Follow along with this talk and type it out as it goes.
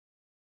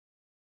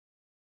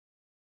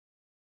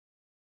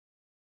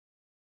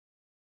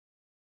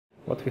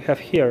What we have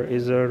here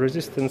is a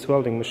resistance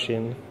welding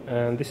machine,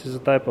 and this is a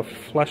type of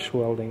flash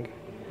welding.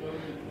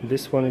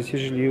 This one is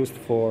usually used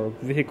for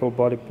vehicle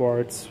body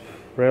parts,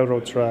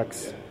 railroad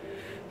tracks,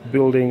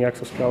 building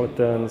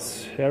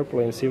exoskeletons,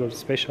 airplanes, even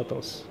space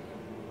shuttles.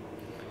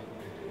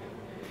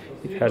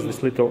 It has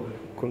this little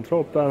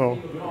control panel.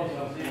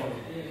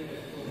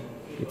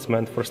 It's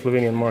meant for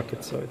Slovenian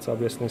market, so it's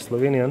obviously in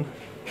Slovenian.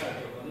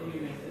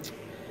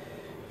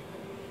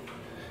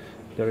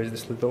 There is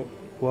this little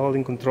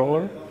welding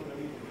controller,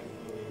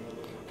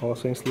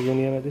 also in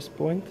Slovenian at this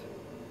point.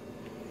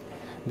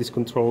 This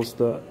controls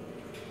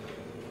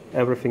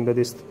everything that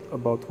is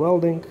about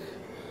welding,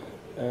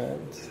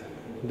 and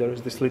there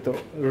is this little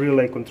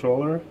relay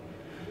controller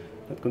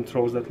that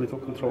controls that little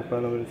control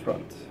panel in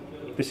front.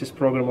 This is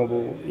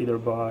programmable either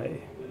by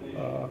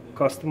a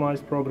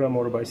customized program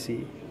or by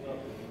C.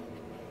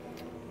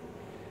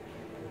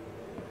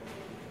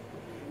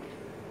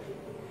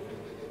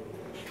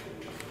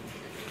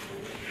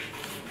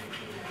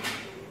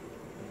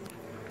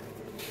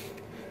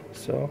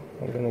 So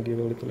I'm going to give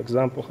a little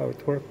example how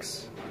it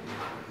works.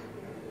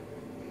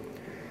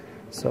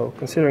 So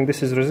considering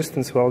this is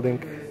resistance welding,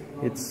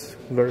 it's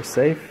very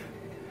safe.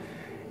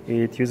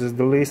 It uses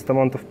the least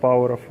amount of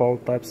power of all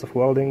types of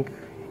welding.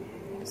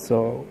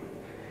 So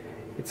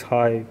it's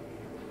high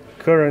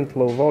current,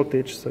 low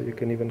voltage, so you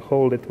can even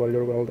hold it while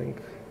you're welding.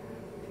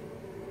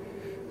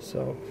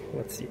 So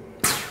let's see.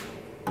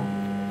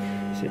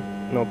 See,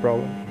 no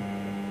problem.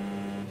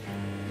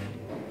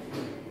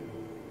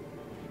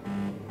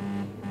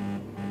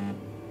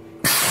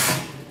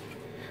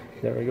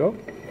 There we go.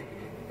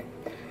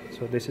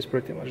 So this is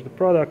pretty much the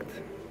product.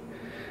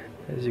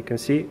 As you can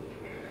see,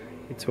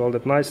 it's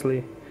welded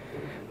nicely.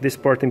 This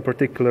part in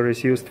particular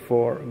is used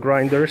for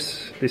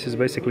grinders. This is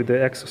basically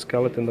the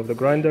exoskeleton of the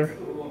grinder.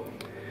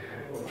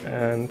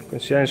 And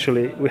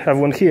conscientiously, we have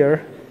one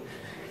here,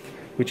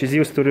 which is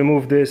used to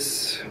remove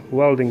this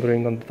welding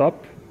ring on the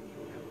top,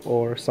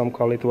 or some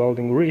call it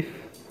welding reef.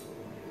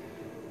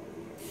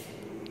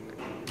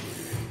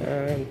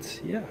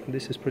 And yeah,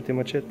 this is pretty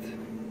much it.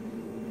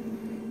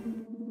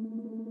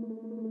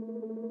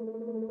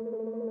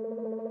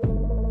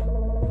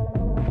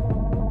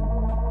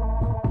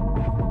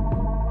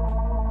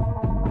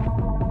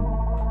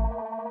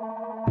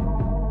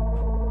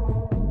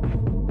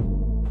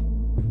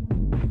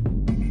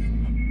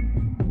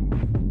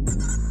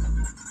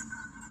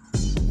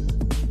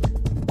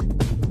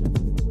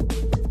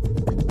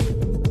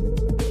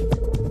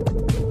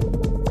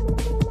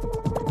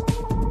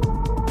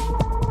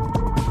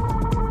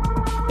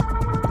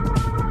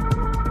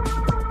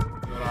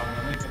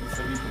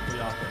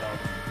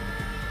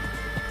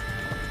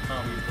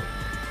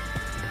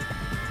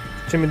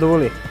 Če mi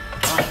dovoli.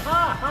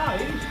 Aha,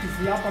 vidiš, ki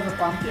si ja pa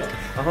zapamtijo.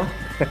 Aha.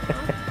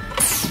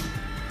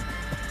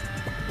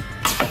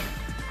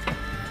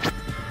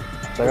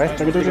 Čakaj,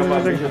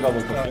 čakaj.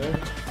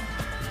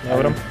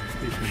 Dobro.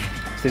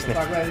 Stisni.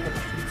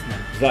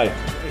 Zdaj.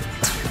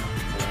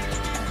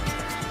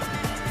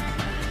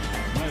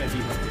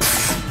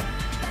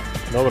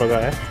 Dobro ga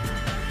je.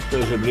 To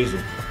je že blizu.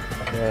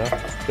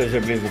 To je že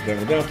blizu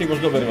temu. Dejno, ti boš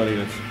dober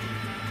varilec.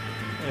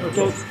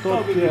 To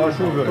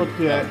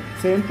je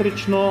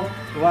centrično,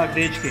 ovak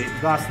dečki,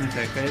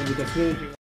 gasnite, kaj bude sljedeći.